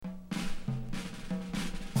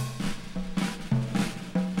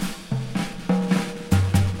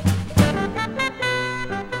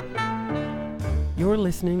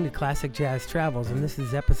listening to Classic Jazz Travels, and this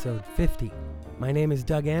is episode 50. My name is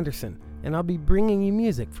Doug Anderson, and I'll be bringing you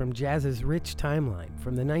music from jazz's rich timeline,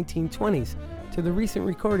 from the 1920s to the recent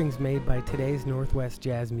recordings made by today's Northwest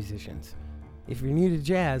jazz musicians. If you're new to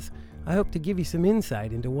jazz, I hope to give you some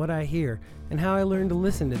insight into what I hear and how I learned to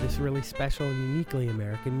listen to this really special, uniquely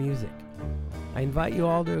American music. I invite you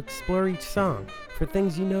all to explore each song for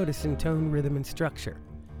things you notice in tone, rhythm, and structure.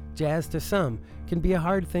 Jazz, to some, can be a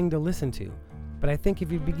hard thing to listen to, but I think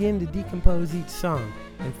if you begin to decompose each song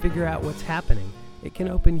and figure out what's happening, it can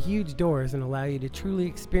open huge doors and allow you to truly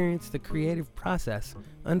experience the creative process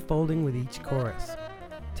unfolding with each chorus.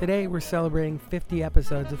 Today we're celebrating 50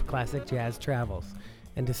 episodes of Classic Jazz Travels,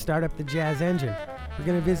 and to start up the jazz engine, we're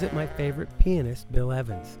going to visit my favorite pianist, Bill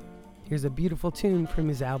Evans. Here's a beautiful tune from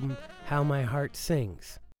his album, How My Heart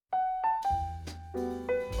Sings.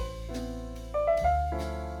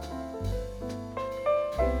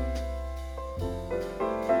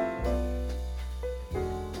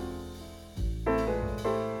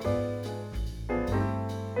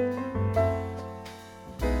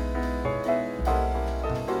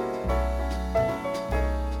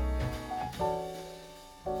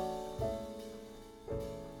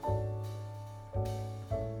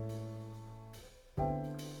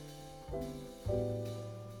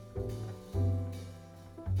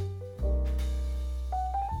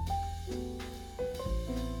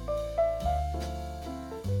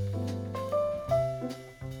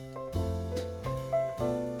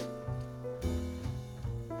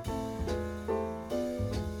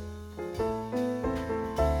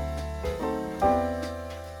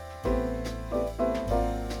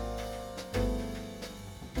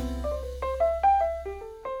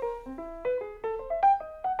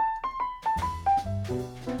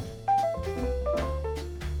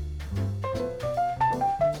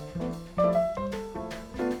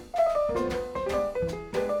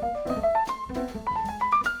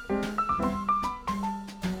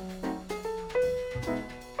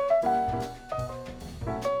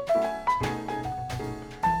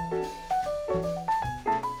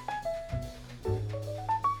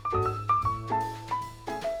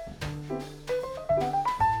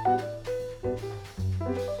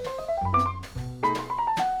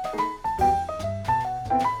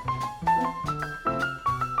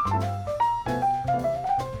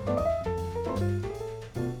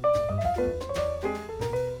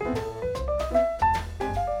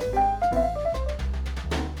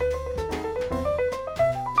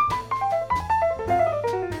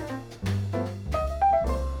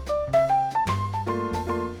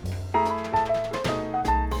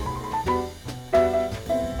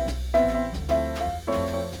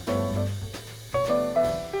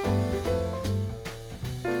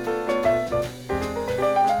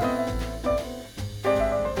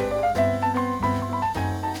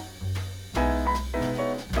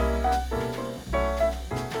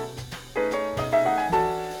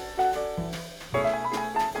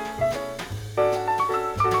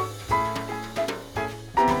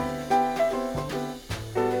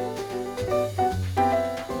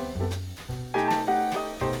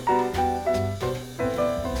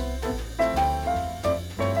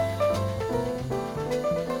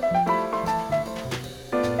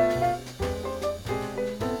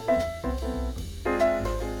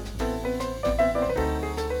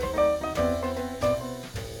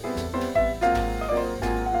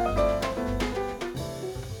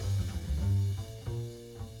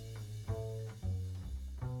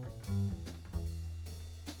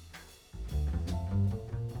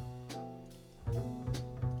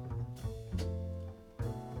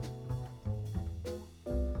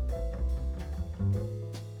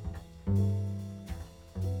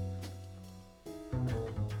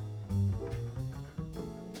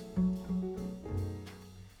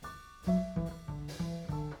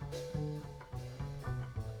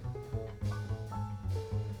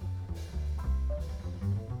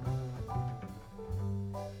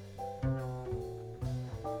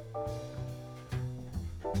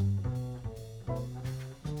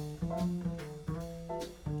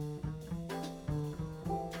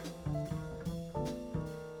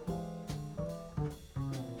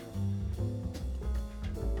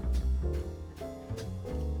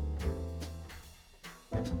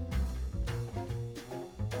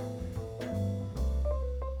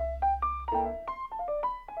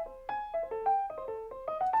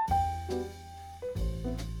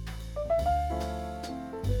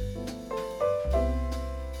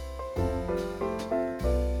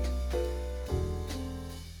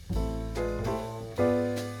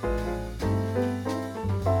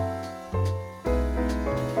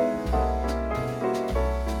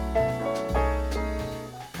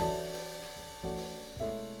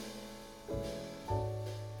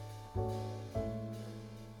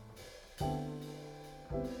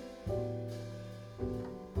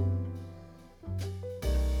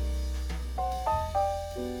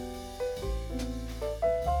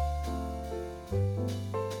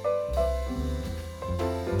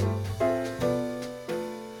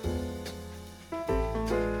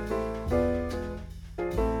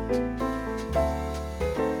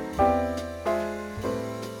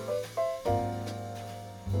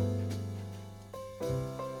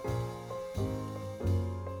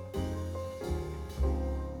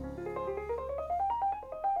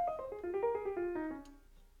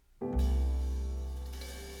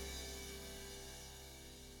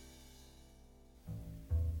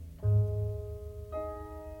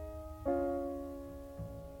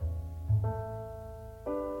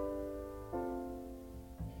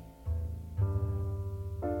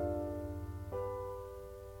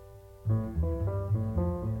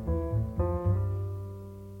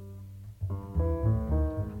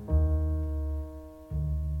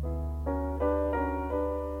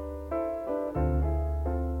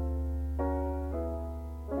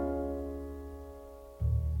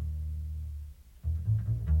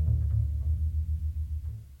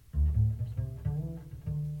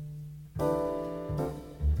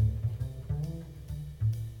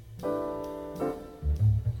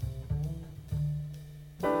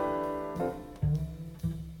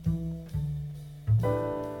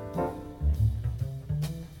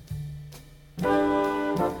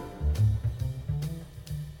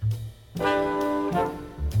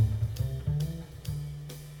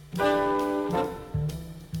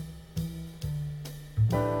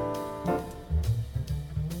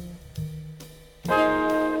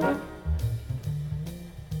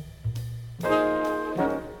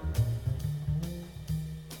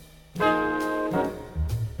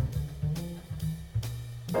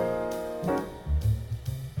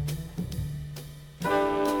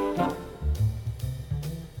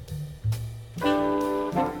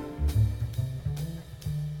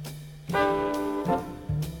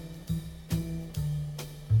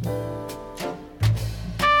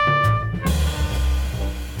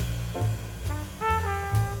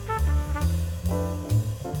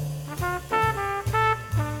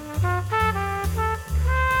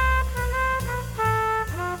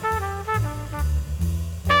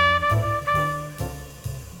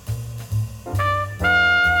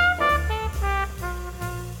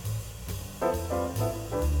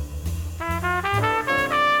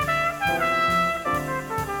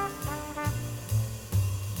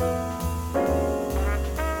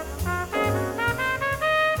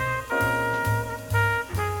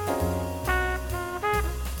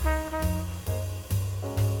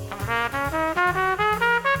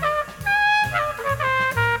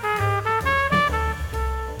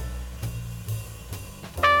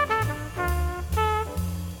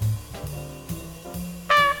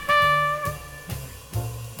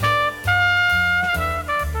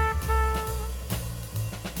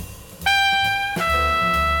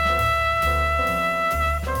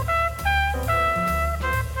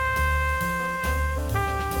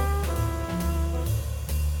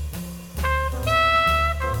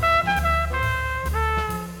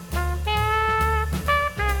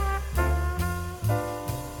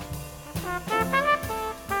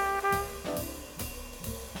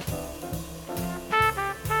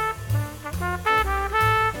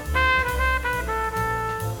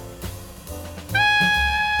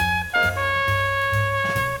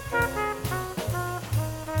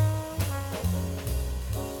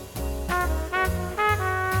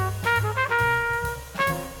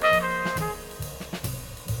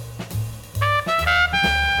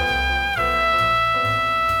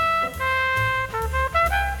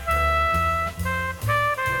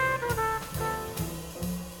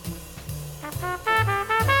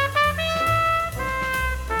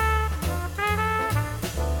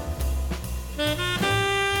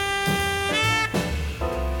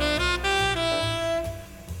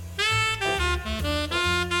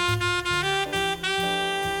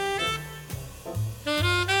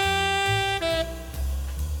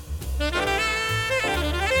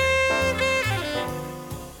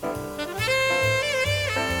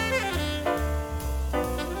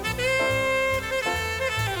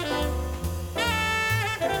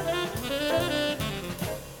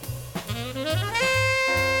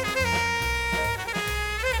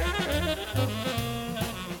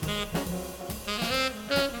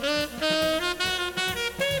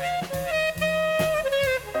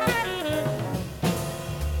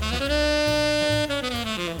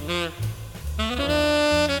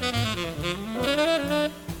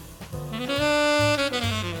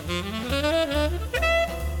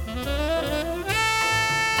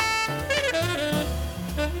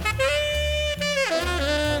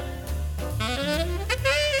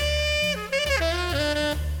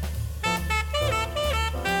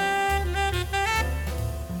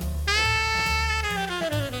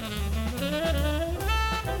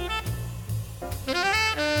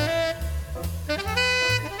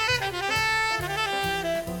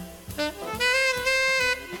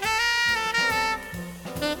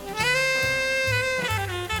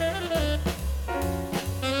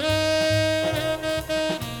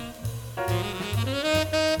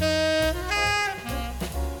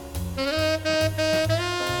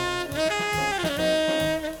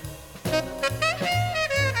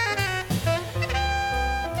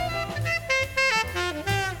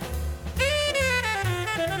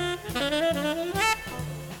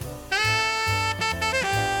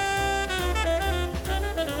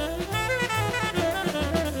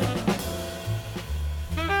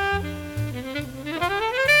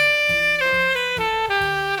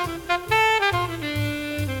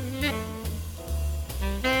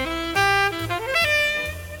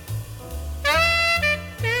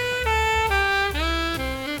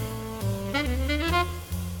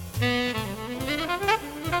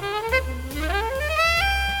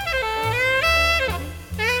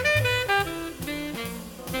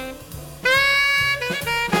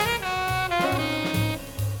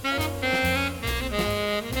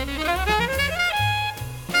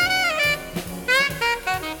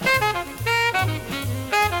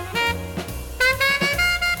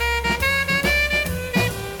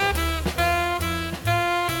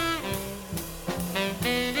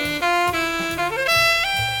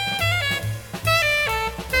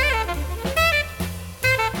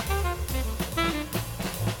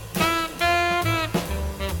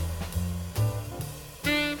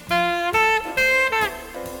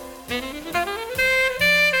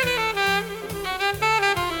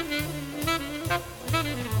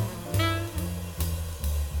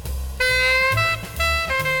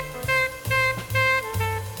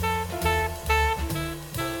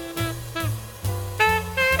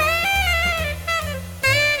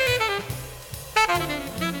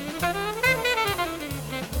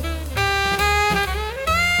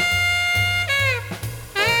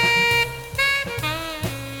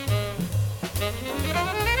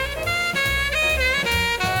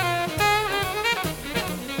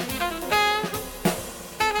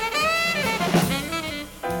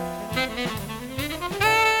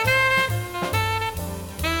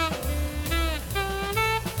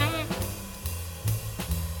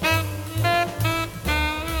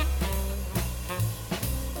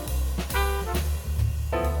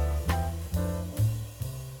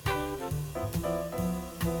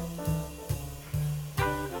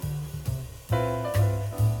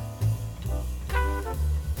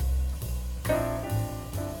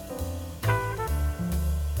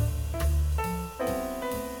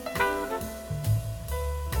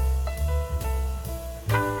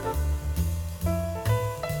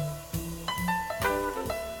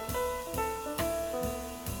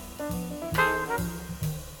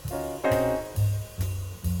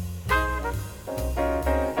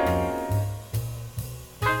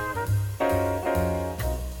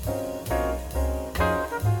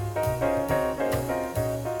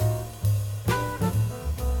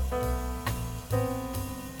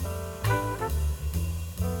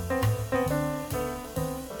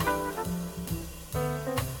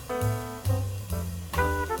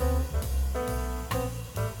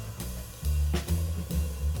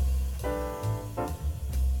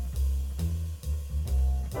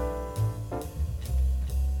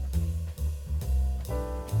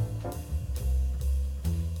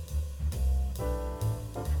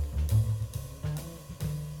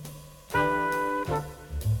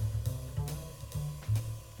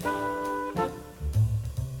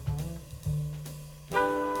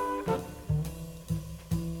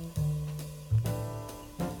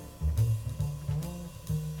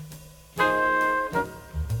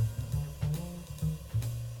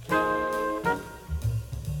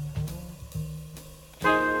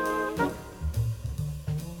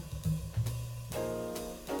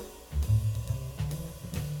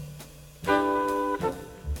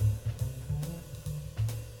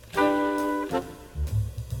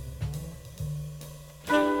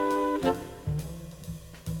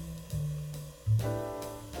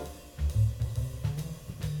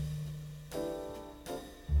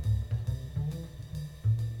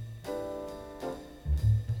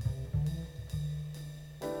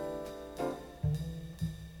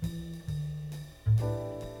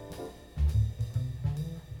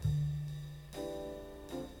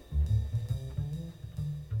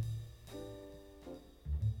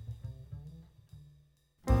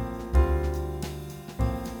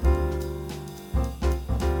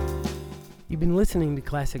 been listening to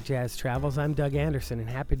Classic Jazz Travels. I'm Doug Anderson and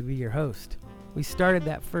happy to be your host. We started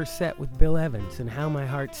that first set with Bill Evans and How My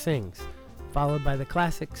Heart Sings, followed by the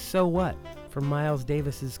classic So What from Miles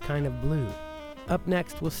Davis's Kind of Blue. Up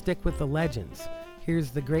next, we'll stick with the legends.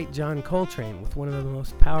 Here's the great John Coltrane with one of the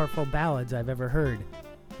most powerful ballads I've ever heard.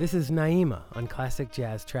 This is Naima on Classic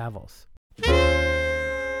Jazz Travels.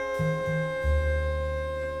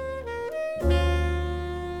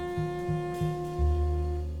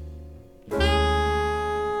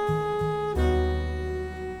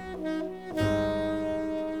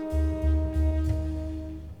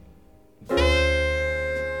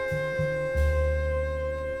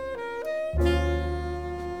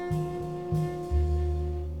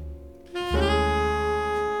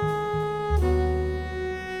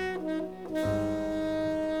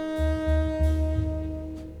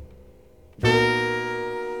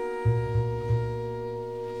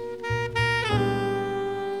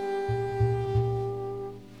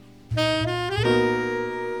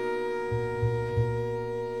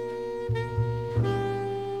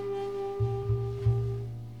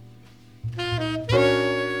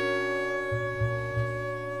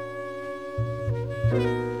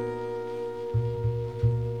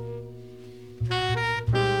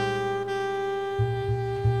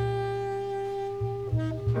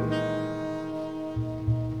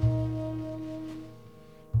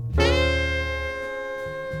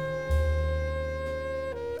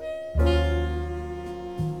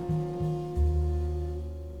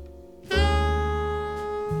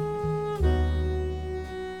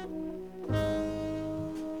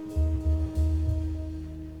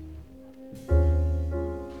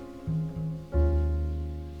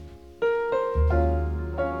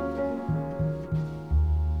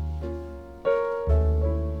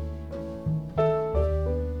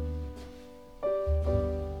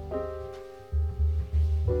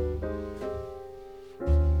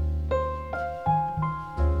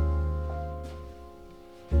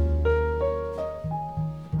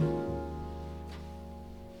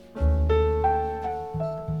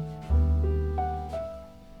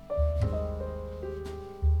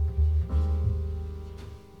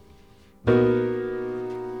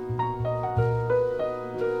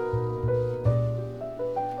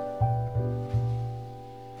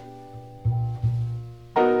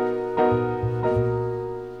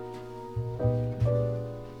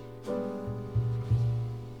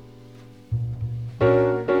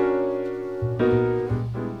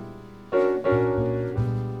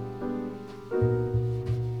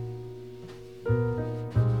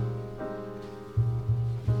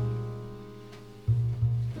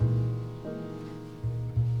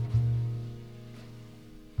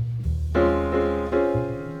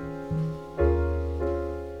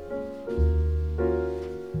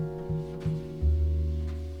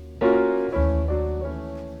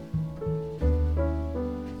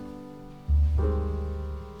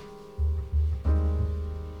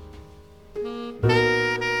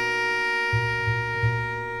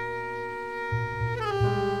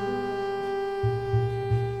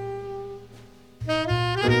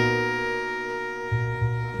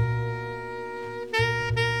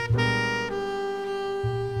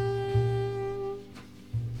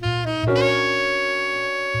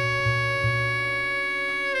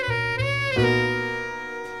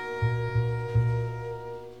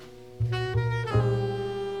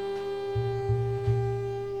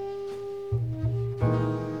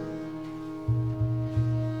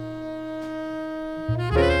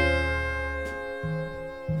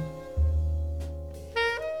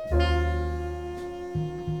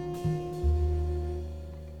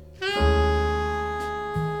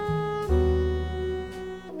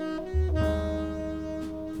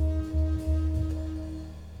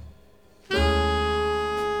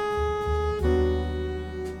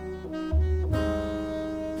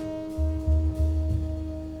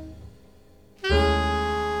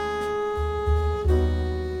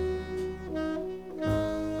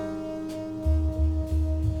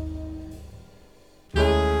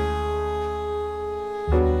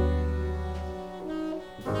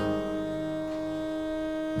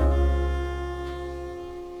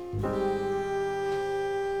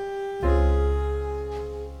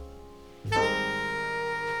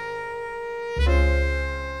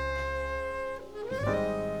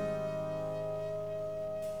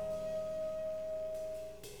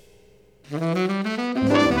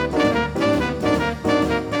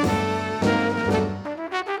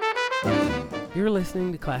 You're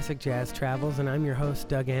listening to Classic Jazz Travels, and I'm your host,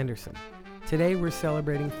 Doug Anderson. Today we're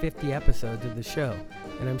celebrating 50 episodes of the show,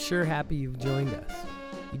 and I'm sure happy you've joined us.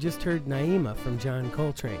 You just heard Naima from John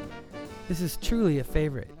Coltrane. This is truly a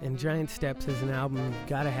favorite, and Giant Steps is an album you've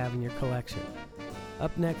got to have in your collection.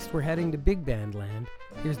 Up next, we're heading to big band land.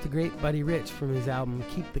 Here's the great Buddy Rich from his album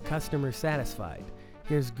Keep the Customer Satisfied.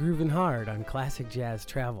 Here's Groovin' Hard on Classic Jazz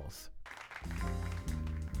Travels.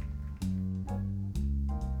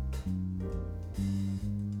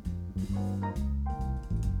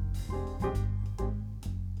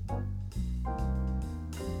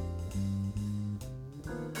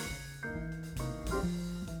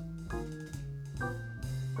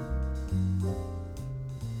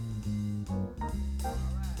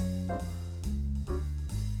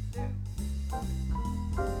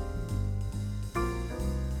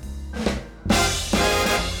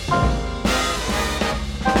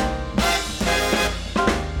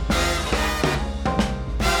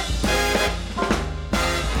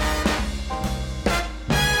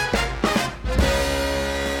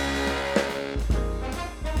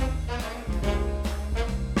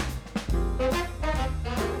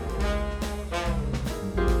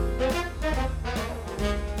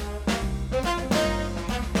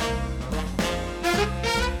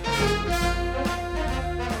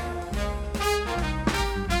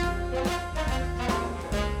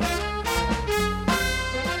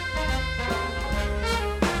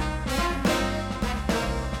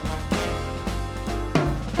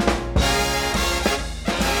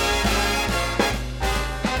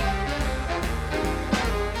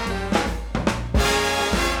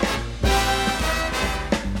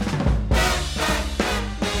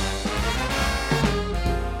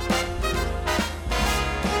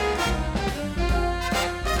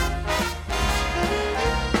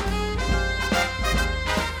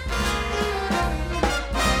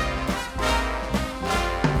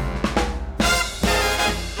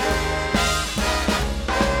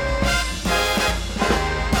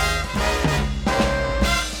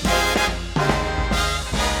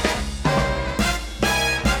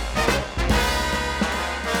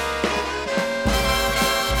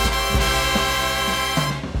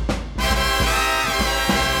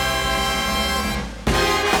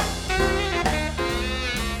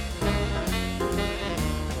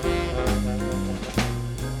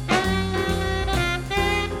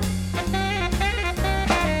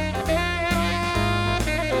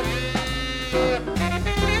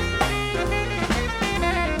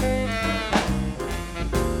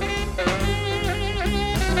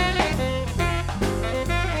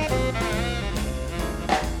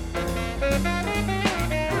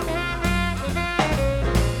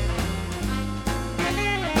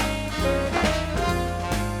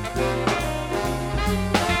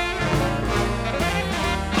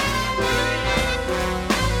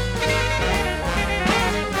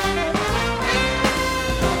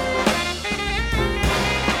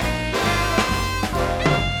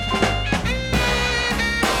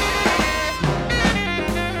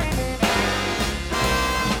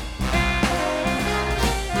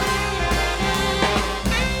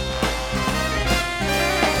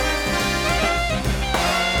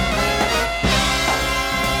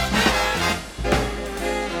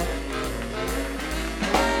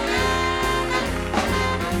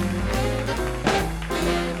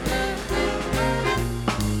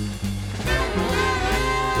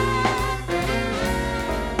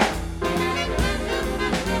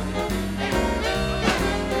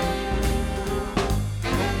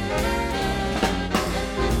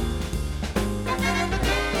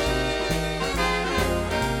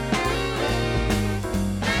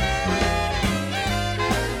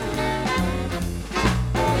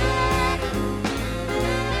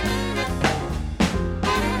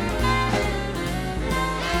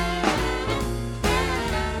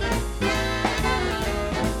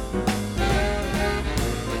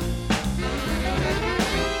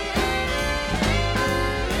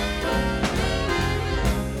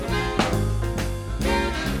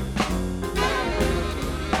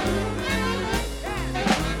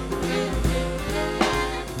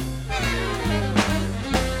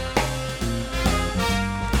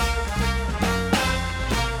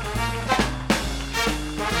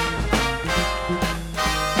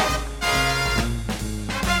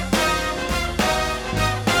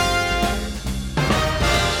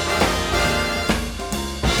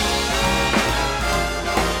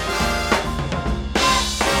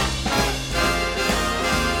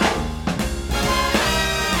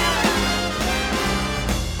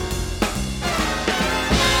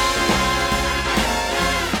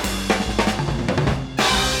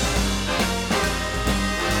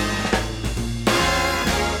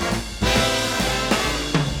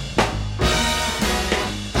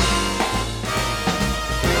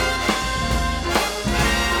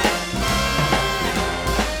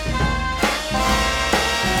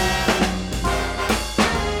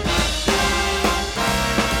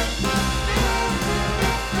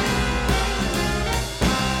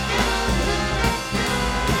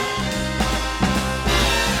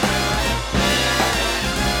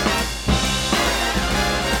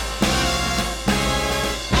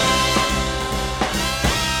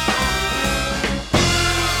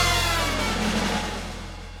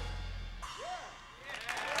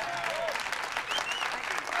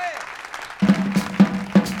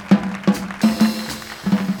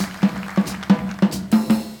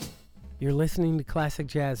 listening to Classic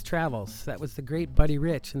Jazz Travels. That was the great Buddy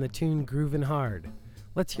Rich and the tune Groovin' Hard.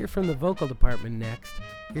 Let's hear from the vocal department next.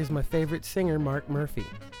 Here's my favorite singer, Mark Murphy.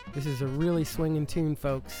 This is a really swinging tune,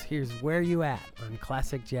 folks. Here's Where You At on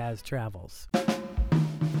Classic Jazz Travels.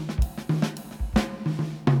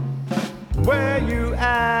 Where you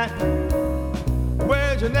at?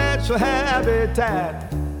 Where's your natural habitat?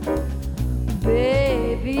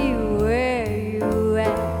 Baby, where you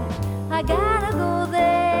at? I gotta go there.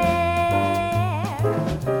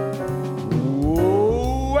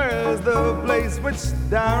 Oh, where's the place? Which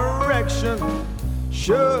direction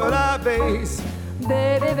should I face?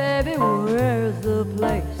 Baby, baby, where's the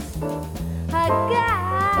place? I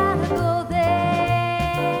gotta go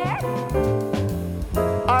there.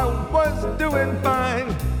 I was doing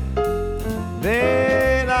fine,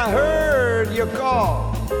 then I heard you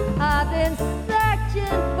call. I've been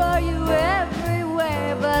searching for you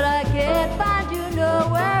everywhere, but I can't find you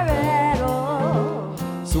nowhere at all.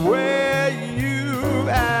 So where you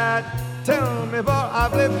at? Tell me, for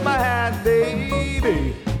I've left my hat,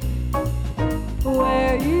 baby.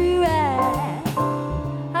 Where you at?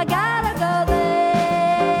 I gotta go there.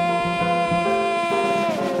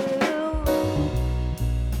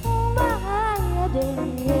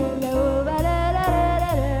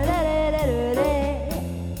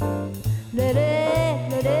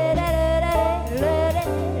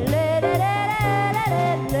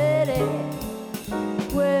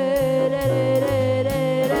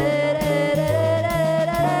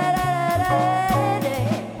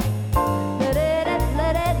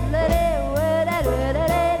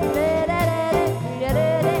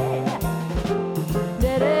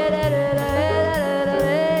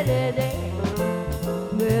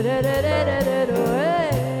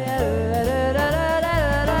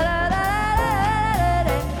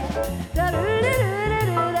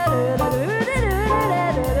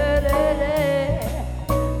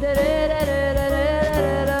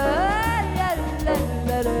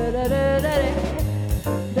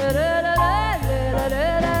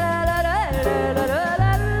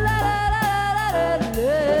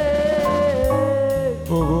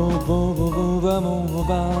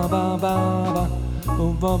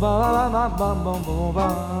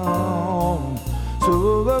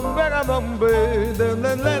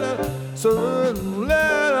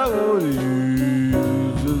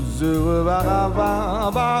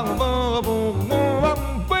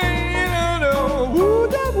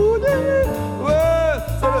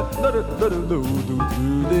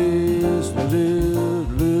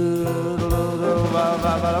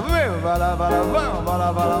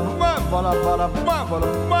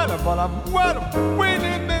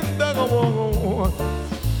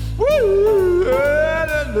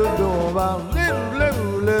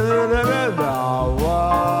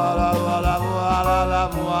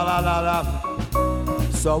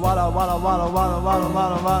 So walla walla walla walla walla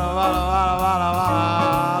walla walla walla walla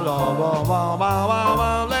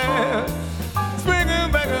walla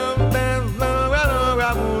springing back up dance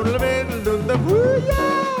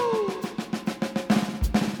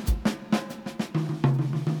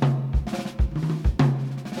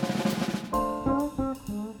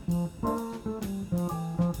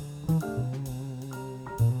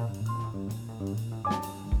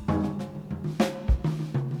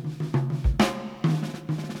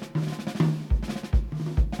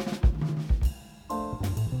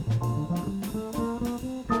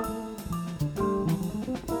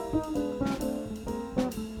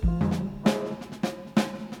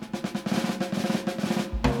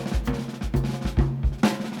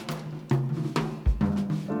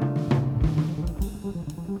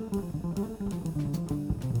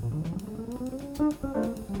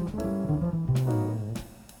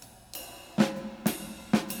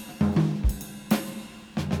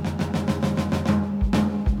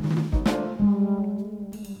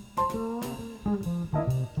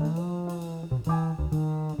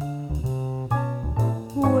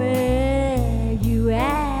Where you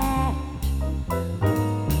at?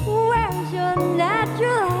 Where's your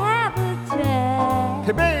natural habitat?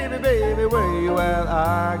 Hey baby, baby, where you at?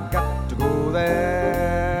 I got to go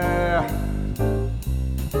there.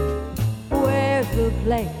 Where's the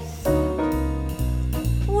place?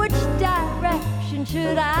 Which direction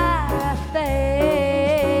should I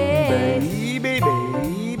face? Baby,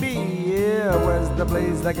 baby, yeah, where's the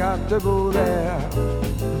place? I got to go there.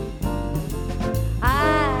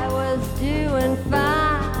 I was doing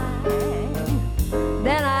fine,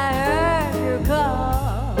 then I heard your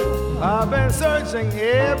call. I've been searching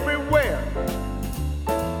everywhere,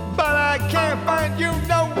 but I can't find you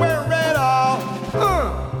nowhere at all.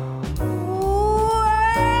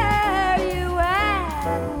 Where you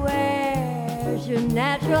at? Where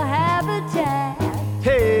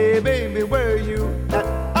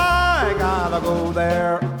gotta go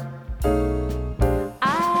there.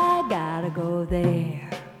 I gotta go there.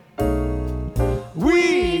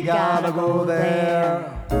 We gotta go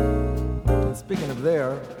there. And speaking of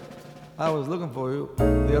there, I was looking for you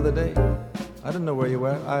the other day. I didn't know where you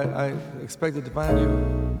were. I expected to find you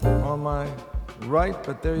on my right,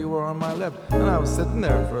 but there you were on my left. And I was sitting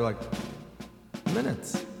there for like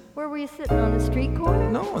minutes. Where were you sitting, on the street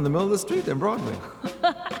corner? No, in the middle of the street in Broadway.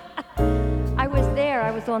 I was there.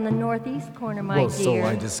 I was on the northeast corner, my Well, dear. so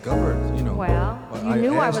I discovered, you know. Well, you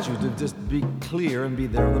knew I asked was- you to just be clear and be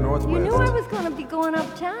there in the northwest. You knew I was going to be going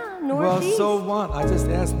uptown, Well, northeast. so what? I just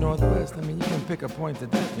asked northwest. I mean, you can pick a point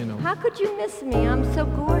at that, you know. How could you miss me? I'm so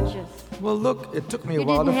gorgeous. Well, look, it took me You a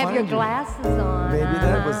while to didn't have find your you. glasses on. Maybe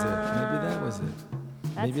that was it. Maybe that was it.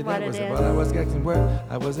 That's Maybe what that was it it. is. Well, I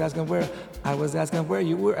was asking where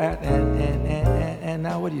you were at, and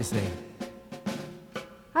now what do you say?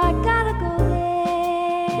 I gotta go there.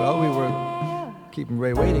 Well, we were keeping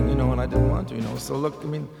Ray waiting, you know, and I didn't want to, you know. So look, I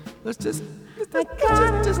mean, let's just be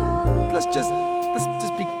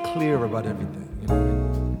clear about everything, you know. What I mean?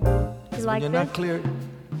 'Cause You when like you're this? not clear,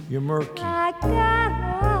 you're murky. I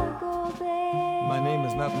gotta go there. My name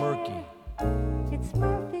is not Murky. It's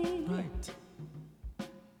Murphy. Right.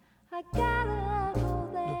 I gotta go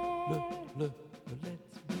there. Look,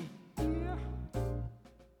 let's be here.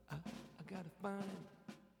 I gotta find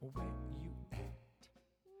where you at.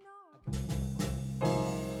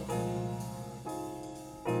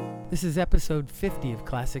 This is episode 50 of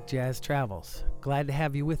Classic Jazz Travels. Glad to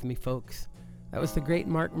have you with me, folks. That was the great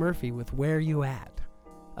Mark Murphy with Where You At.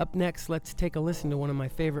 Up next, let's take a listen to one of my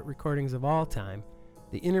favorite recordings of all time.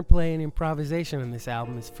 The interplay and improvisation on this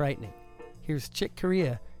album is frightening. Here's Chick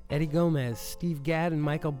Corea, Eddie Gomez, Steve Gadd, and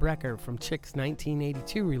Michael Brecker from Chick's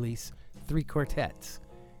 1982 release, Three Quartets.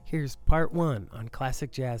 Here's part 1 on Classic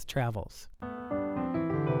Jazz Travels.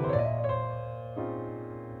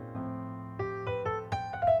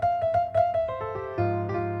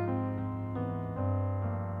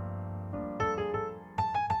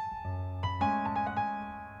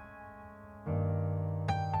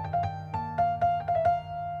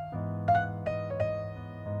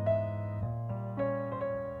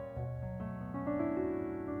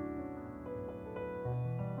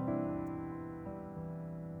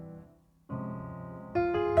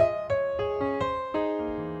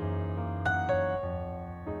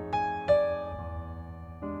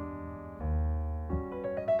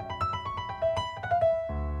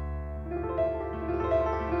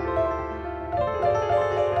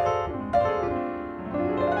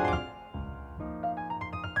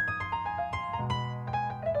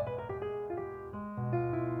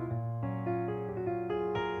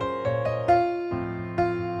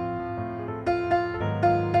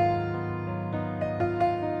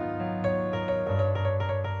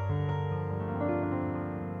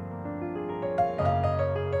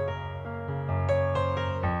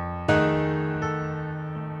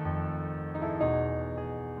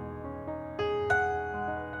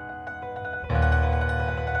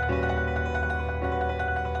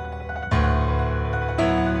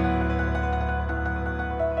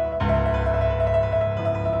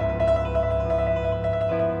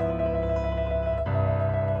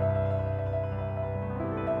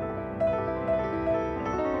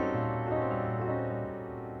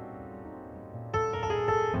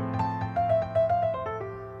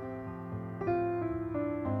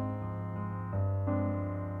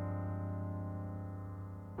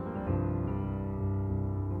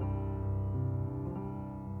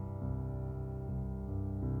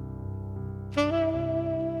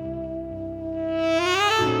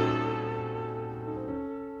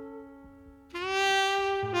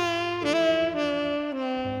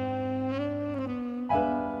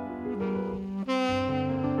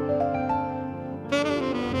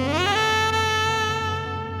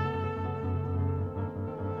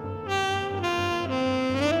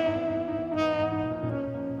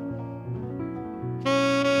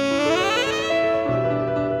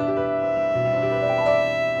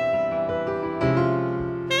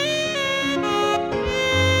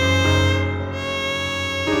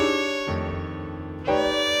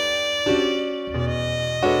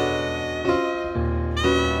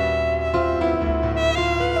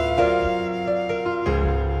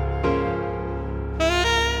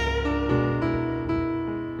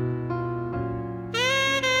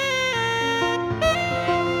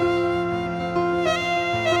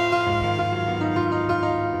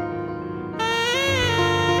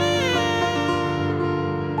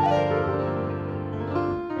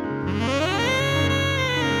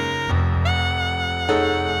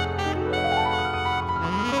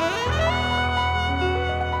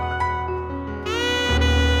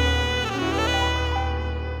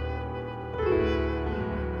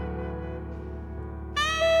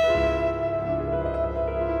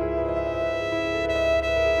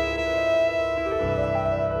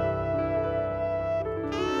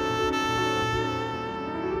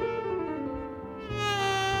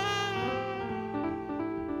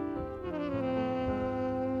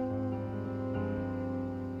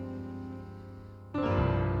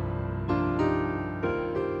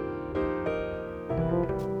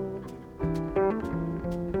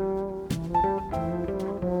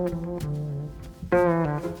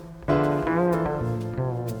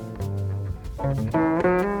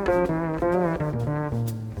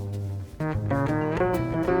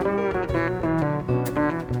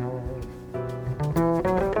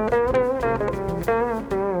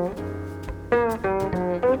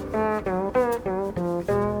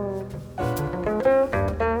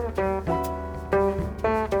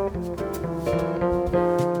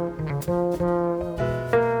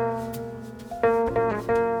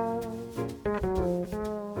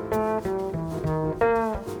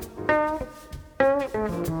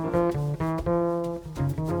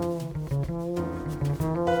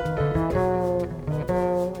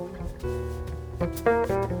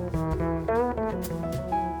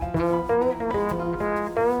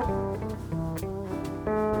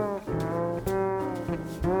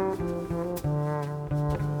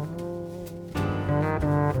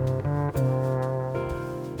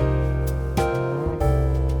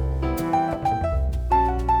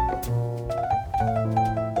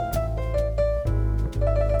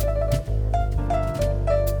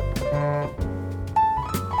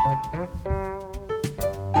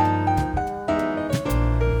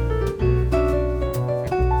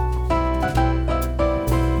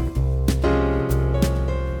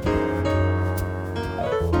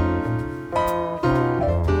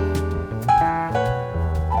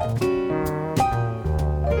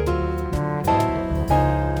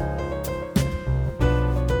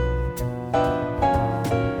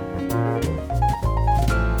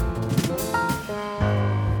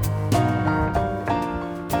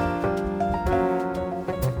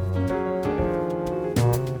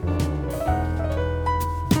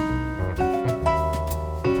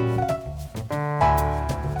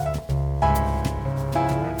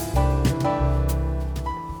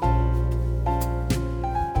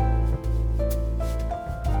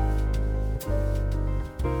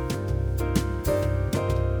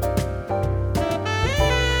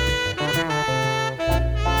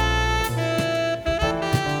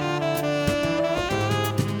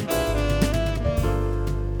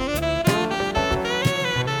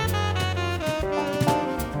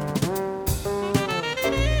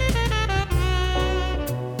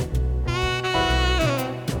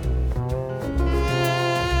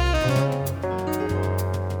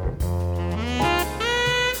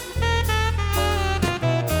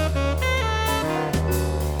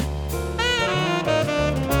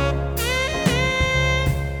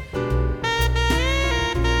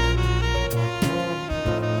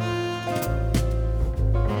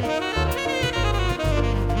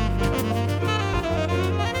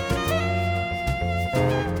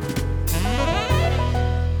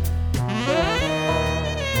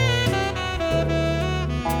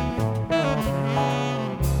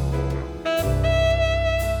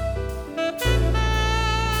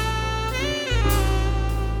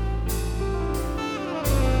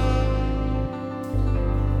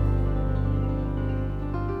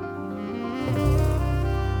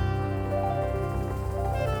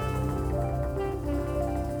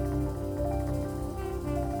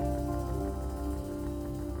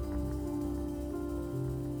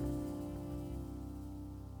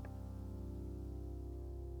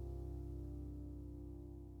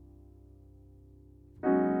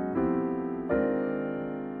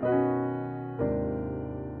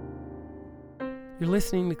 You're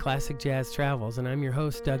listening to Classic Jazz Travels, and I'm your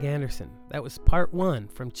host, Doug Anderson. That was part 1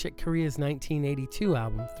 from Chick Corea's 1982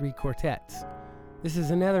 album, Three Quartets. This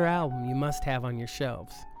is another album you must have on your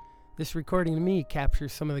shelves. This recording to me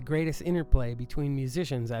captures some of the greatest interplay between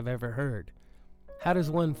musicians I've ever heard. How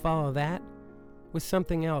does one follow that? With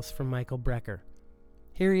something else from Michael Brecker.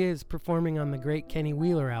 Here he is performing on the great Kenny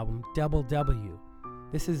Wheeler album, Double W.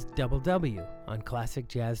 This is Double W on Classic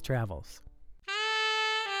Jazz Travels.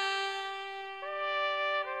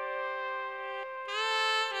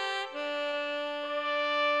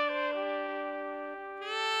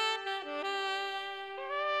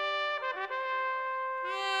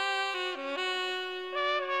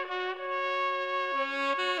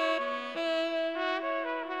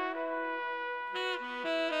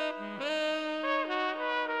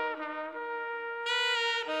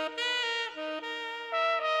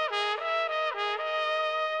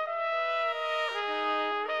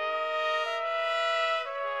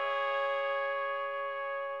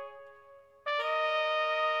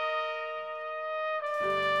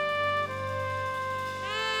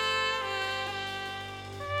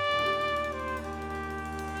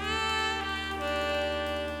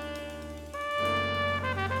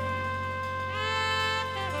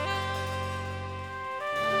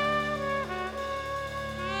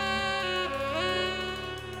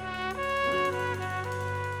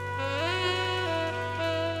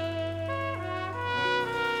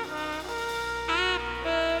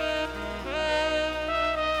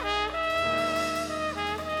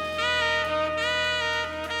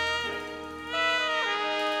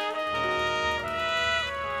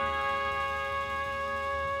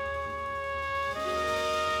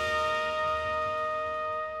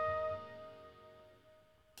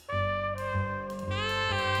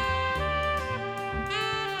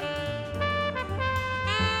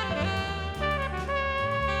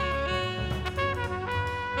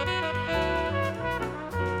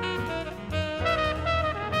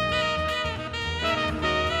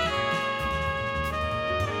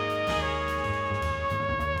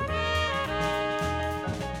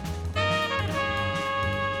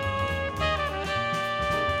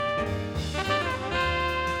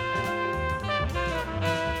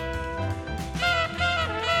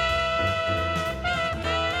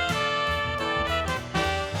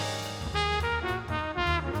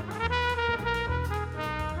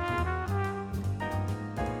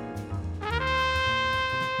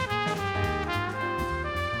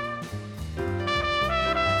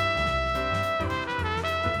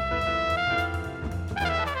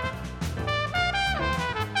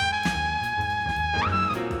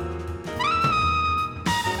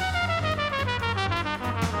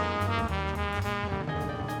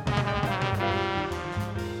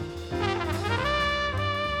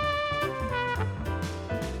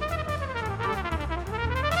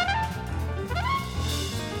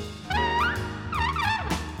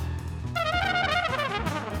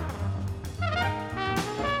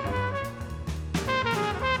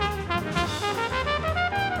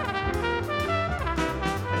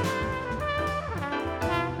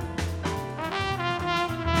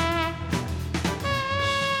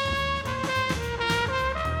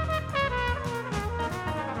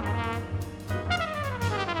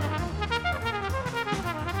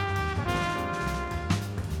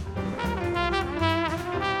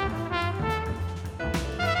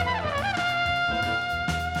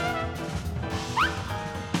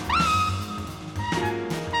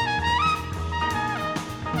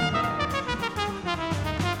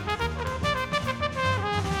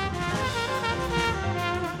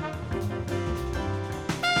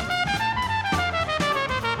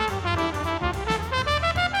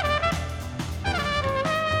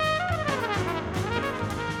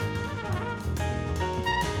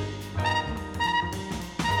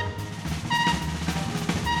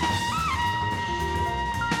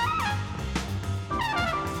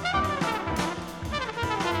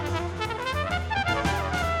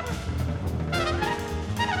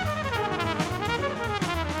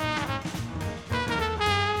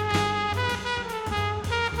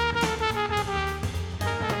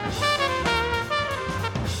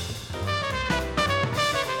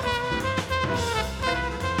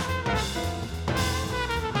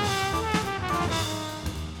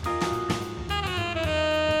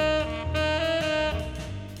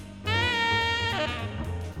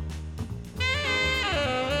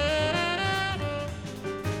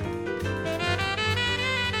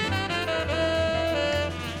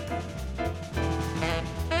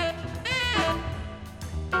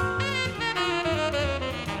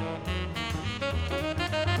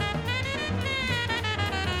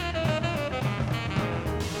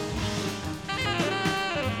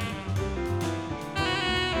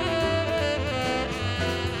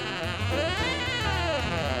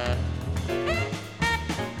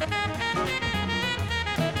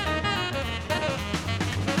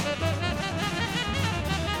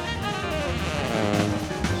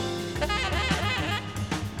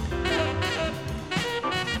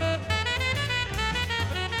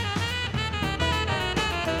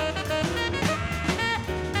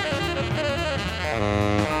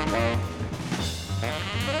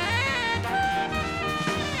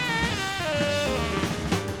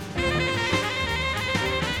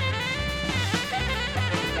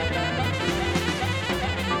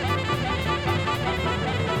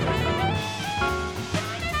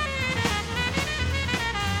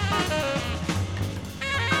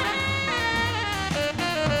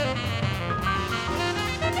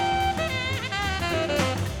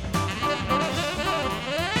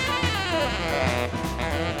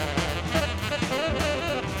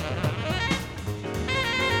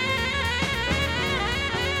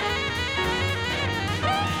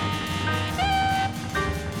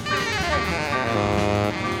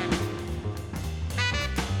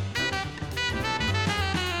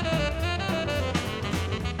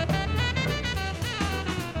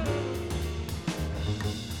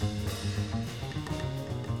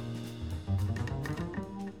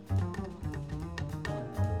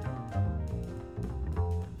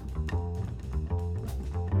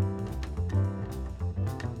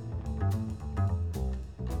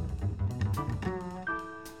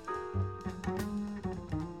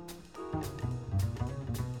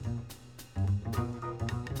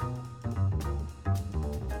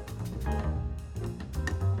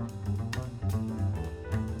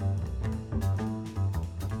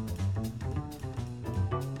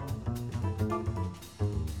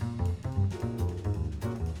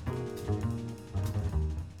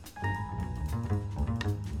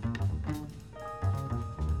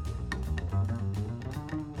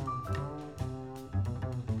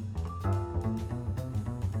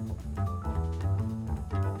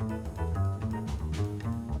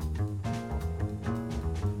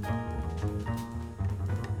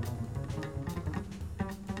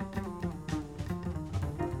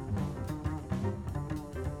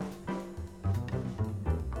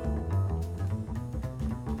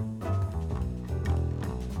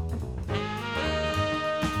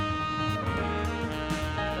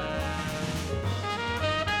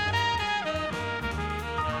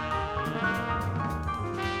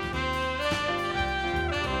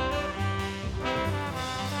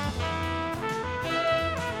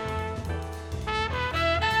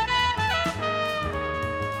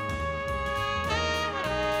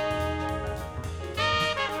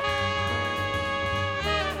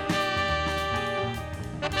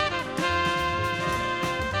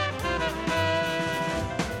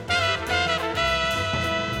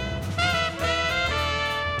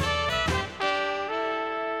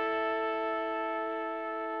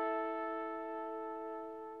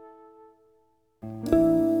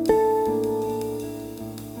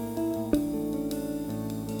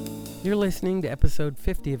 You're listening to episode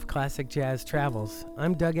 50 of Classic Jazz Travels.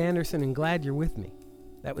 I'm Doug Anderson and glad you're with me.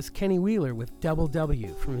 That was Kenny Wheeler with Double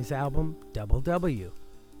W from his album Double W.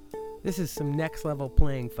 This is some next level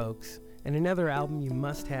playing, folks, and another album you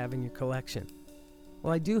must have in your collection.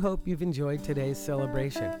 Well, I do hope you've enjoyed today's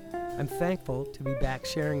celebration. I'm thankful to be back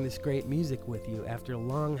sharing this great music with you after a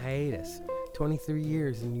long hiatus, 23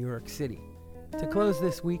 years in New York City. To close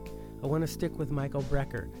this week, I want to stick with Michael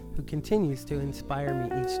Brecker, who continues to inspire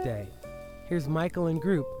me each day. Here's Michael and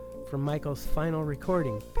group from Michael's final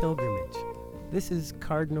recording, Pilgrimage. This is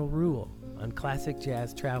Cardinal Rule on Classic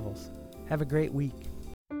Jazz Travels. Have a great week.